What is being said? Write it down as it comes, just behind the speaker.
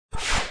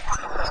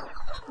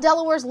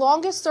Delaware's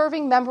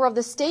longest-serving member of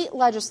the state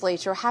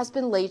legislature has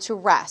been laid to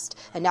rest,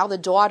 and now the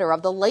daughter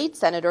of the late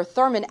Senator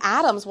Thurman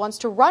Adams wants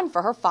to run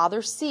for her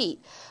father's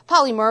seat.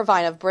 Polly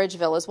Mervine of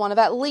Bridgeville is one of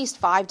at least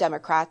 5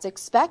 Democrats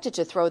expected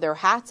to throw their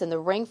hats in the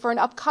ring for an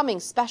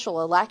upcoming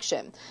special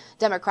election.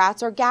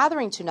 Democrats are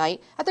gathering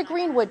tonight at the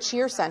Greenwood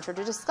Cheer Center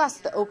to discuss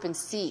the open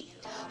seat.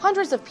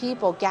 Hundreds of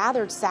people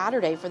gathered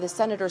Saturday for the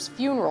senator's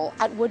funeral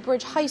at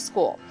Woodbridge High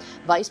School.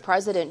 Vice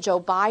President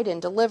Joe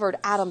Biden delivered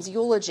Adams'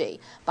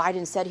 eulogy.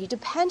 Biden said he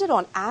depended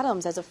on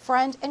Adams as a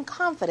friend and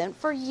confidant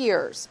for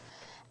years.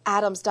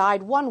 Adams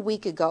died 1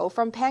 week ago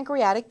from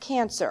pancreatic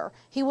cancer.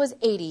 He was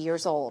 80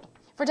 years old.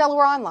 For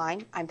Delaware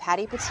Online, I'm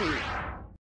Patty Petit.